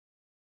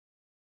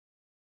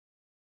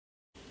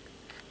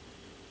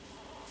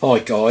Hi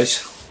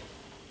guys,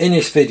 in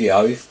this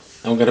video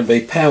I'm going to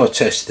be power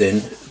testing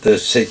the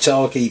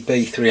Zetagi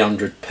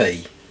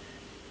B300P,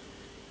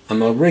 and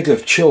my rig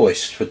of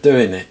choice for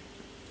doing it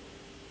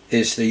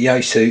is the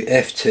Yaesu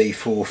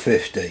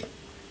FT450.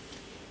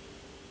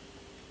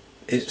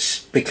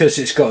 It's because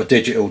it's got a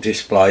digital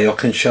display. I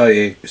can show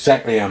you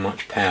exactly how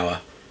much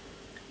power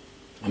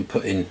I'm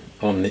putting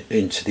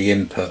into the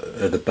input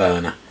of the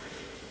burner.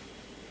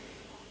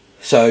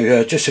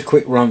 So just a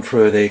quick run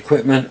through of the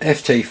equipment.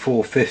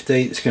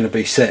 FT450, it's going to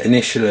be set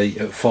initially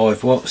at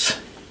 5 watts.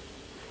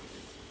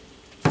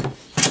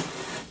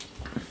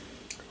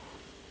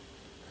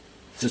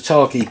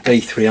 Zetagi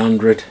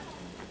B300.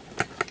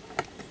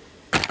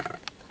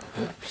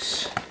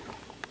 Oops.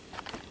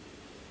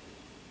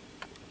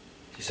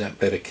 Is that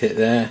better kit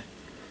there?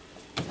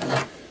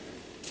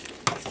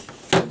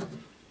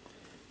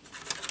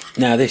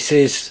 Now this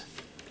is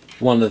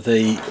one of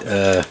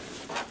the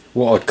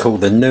what I'd call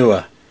the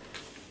newer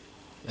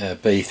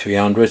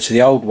B300s.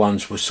 The old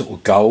ones were sort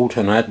of gold,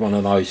 and I had one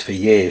of those for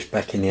years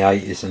back in the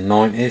 80s and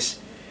 90s.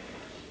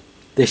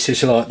 This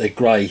is like the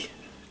grey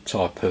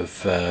type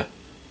of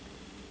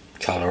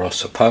colour, I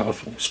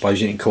suppose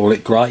you can call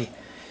it grey.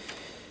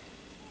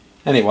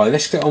 Anyway,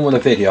 let's get on with the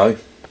video.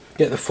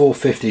 Get the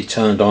 450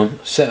 turned on,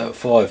 set at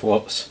 5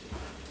 watts,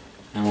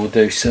 and we'll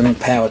do some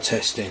power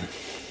testing.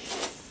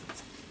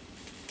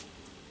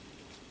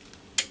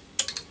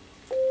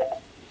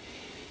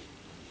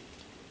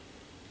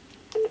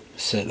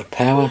 Set the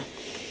power,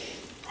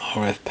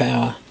 RF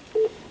power,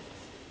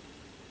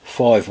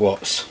 5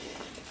 watts.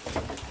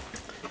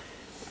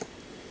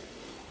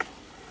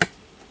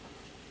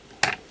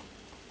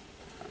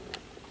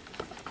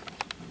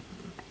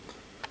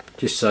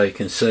 Just so you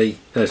can see,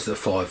 there's the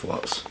 5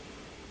 watts.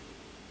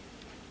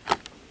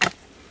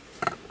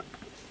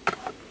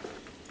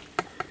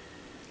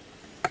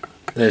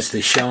 There's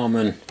the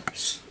Shaman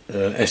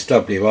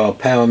SWR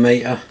power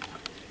meter.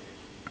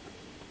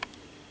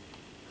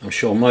 I'm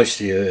sure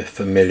most of you are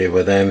familiar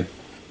with them,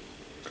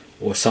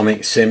 or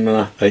something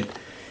similar.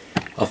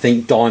 I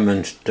think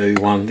Diamond do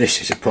one.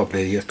 This is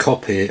probably a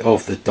copy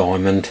of the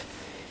Diamond.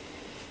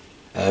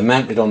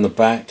 Mounted on the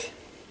back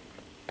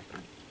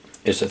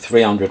is a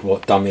 300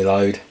 watt dummy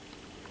load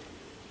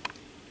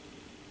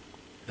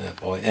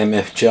by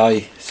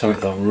MFJ, something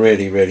that I'm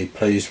really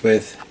pleased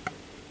with.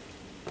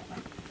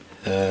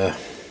 An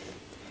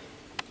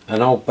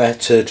old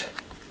battered,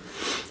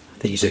 I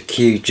think it's a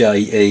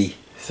QJE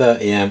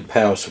 30 amp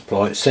power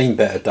supply. It's seen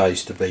better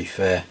days, to be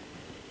fair,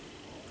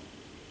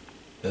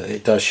 but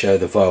it does show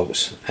the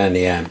volts and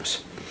the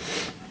amps.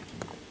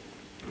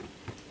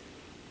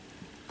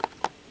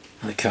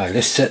 Okay,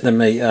 let's set the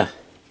meter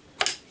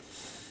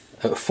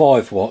at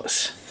 5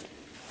 watts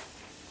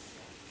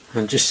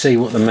and just see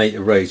what the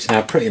meter reads. Now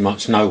I pretty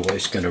much know what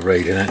it's going to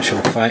read in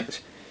actual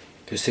fact,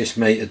 because this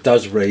meter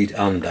does read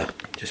under.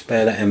 Just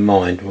bear that in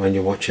mind when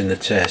you're watching the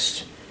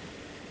test.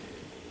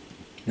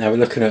 Now we're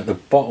looking at the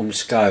bottom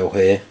scale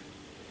here.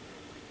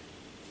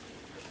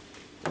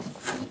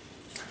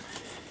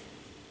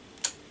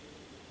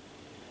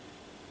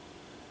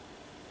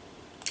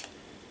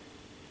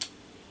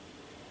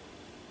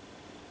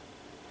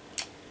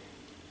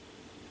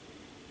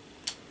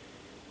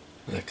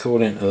 And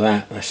according to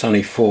that, that's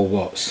only 4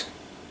 watts.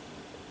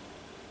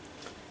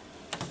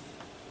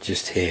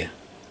 Just here.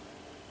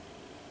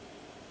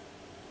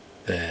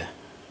 There.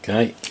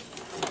 Okay.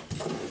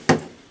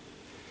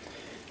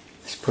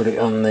 Put it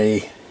on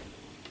the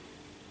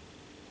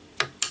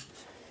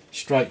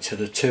straight to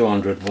the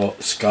 200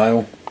 watt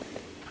scale.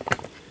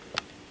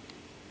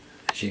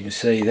 As you can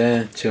see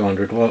there,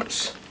 200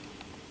 watts.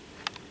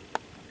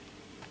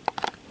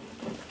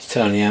 Let's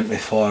turn the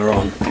amplifier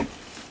on.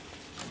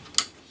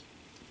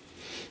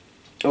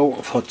 Oh,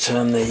 if I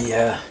turn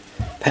the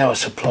power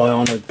supply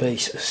on, it'd be a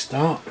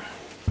start.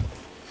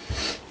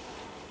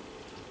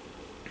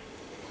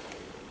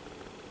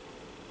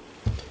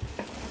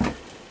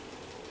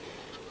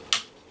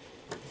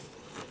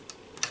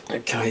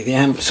 Okay, the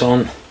amp's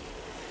on,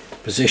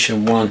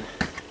 position 1.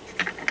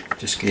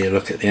 Just give you a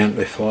look at the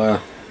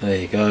amplifier. There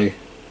you go,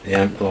 the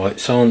amp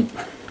light's on.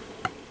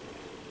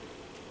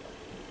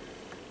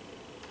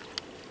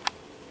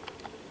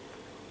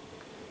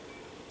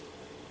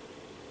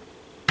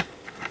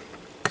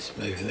 Let's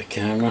move the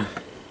camera.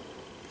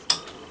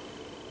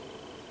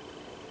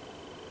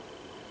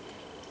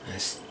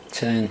 That's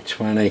 10,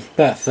 20,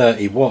 about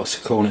 30 watts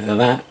according to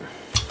that.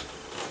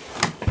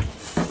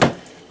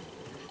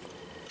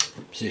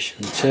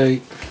 Position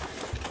 2,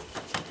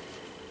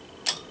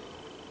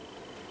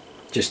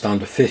 just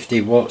under 50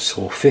 watts,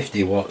 or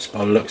 50 watts by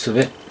the looks of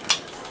it.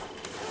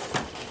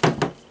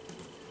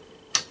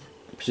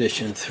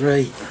 Position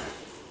 3,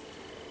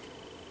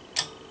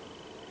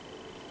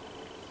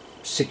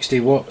 60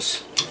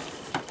 watts.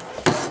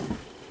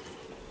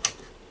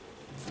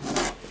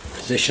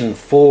 Position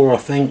 4, I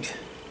think,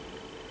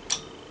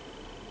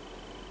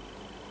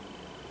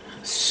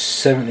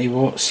 70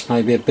 watts,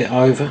 maybe a bit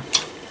over.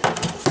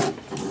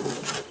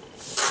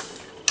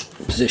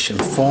 Position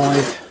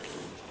 5,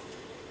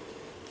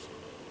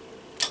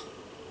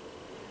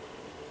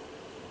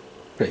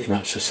 pretty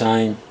much the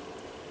same,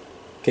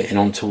 getting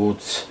on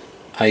towards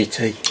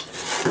 80.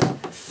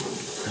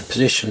 And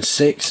position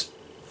 6.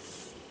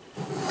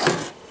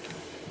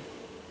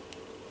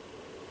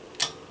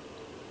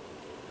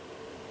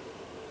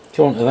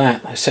 According to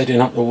that, they're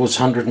setting up towards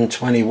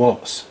 120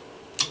 watts,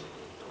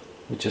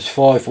 which is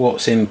 5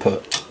 watts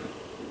input.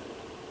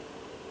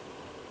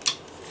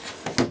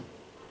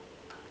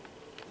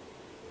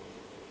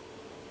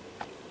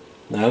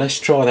 Now let's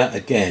try that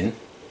again.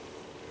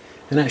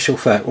 In actual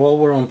fact, while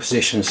we're on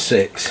position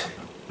 6,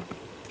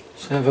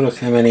 let's have a look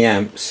how many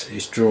amps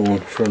is drawn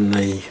from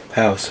the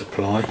power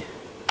supply.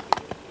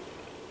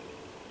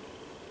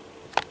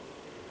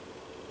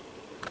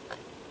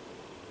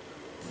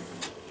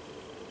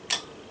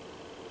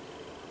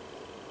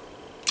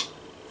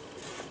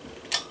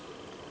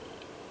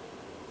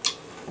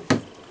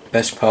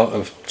 Best part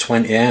of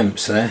 20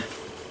 amps there.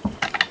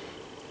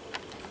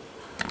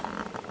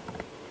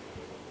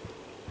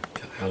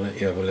 I'll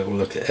let you have a little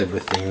look at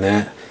everything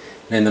there.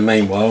 And in the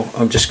meanwhile,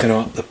 I'm just going to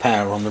up the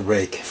power on the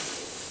rig.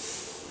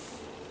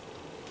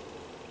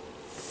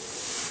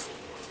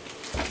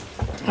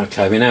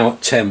 Okay, we're now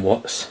at 10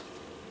 watts.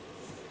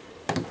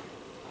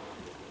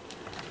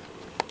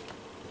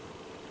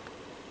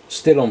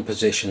 Still on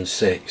position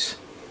 6.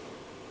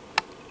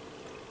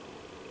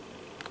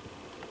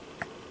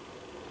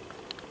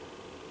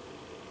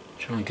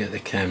 Try and get the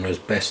camera as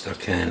best I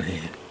can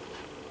here.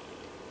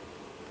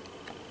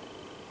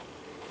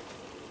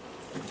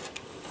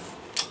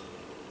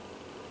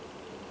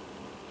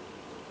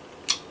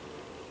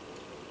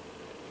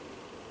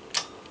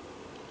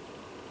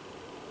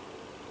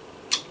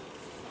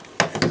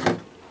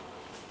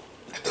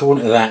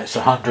 According to that, it's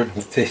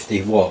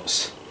 150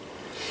 watts.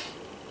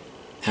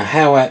 Now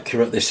how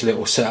accurate this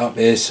little setup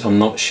is, I'm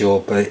not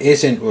sure, but it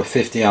is into a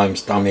 50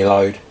 ohms dummy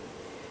load.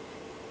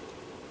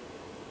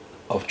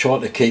 I've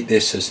tried to keep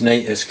this as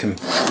neat as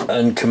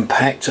and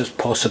compact as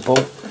possible.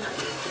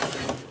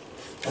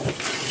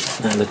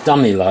 Now the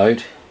dummy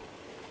load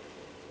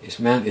is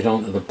mounted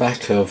onto the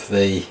back of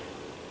the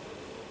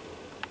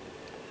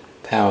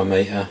power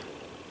meter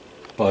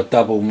by a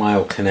double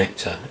male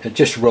connector. It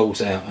just rules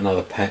out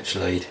another patch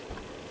lead.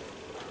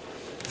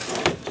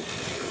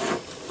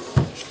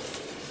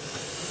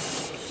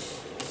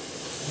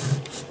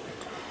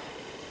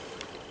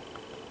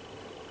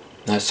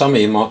 Now some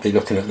of you might be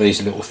looking at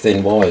these little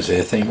thin wires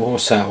here thinking,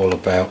 what's that all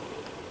about?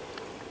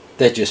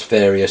 They're just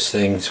various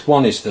things.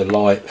 One is the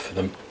light for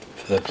the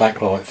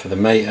backlight for the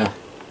meter.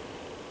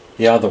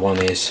 The other one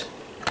is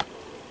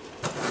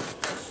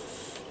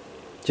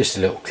just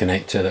a little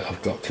connector that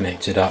I've got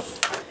connected up.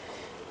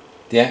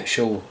 The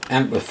actual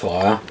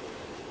amplifier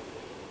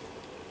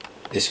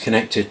is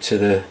connected to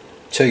the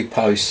 2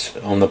 posts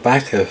on the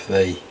back of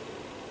the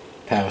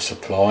power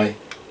supply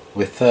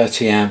with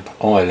 30 amp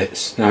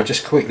eyelets. Now I'll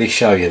just quickly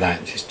show you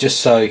that, just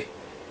so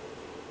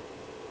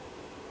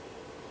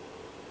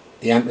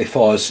the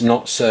amplifier's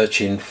not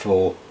searching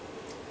for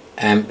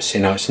amps,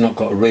 you know, it's not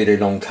got a really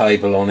long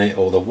cable on it,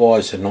 or the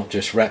wires are not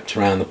just wrapped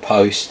around the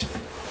post.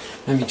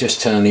 Let me just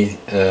turn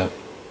the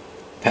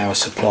power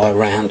supply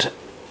around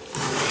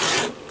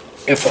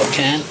if I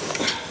can.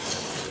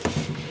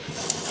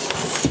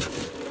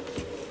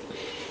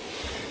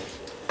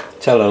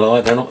 Tell a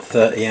lie, they're not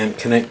 30 amp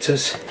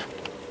connectors.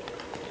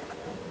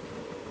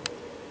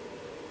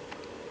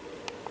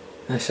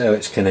 That's how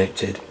it's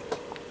connected.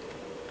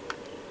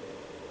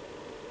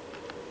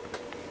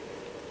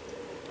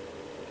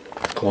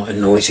 Quite a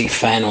noisy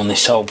fan on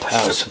this old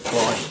power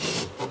supply.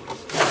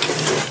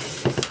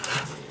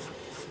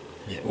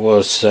 It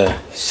was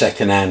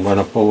second hand when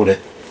I bought it.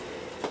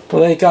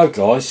 Well, there you go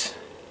guys,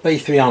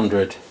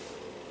 B300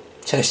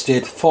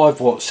 tested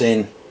 5 watts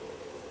in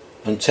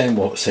and 10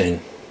 watts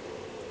in.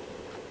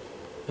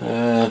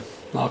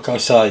 Like I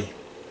say,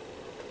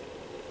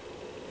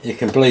 you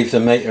can believe the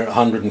meter at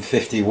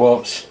 150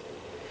 watts,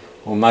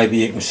 or maybe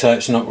you can say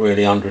it's not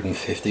really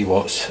 150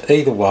 watts.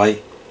 Either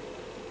way,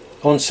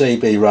 on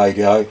CB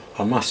radio,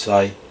 I must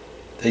say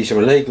these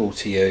are illegal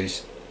to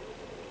use.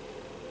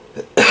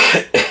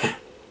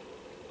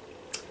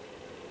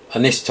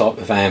 And this type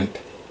of amp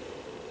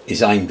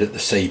is aimed at the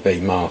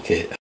CB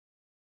market.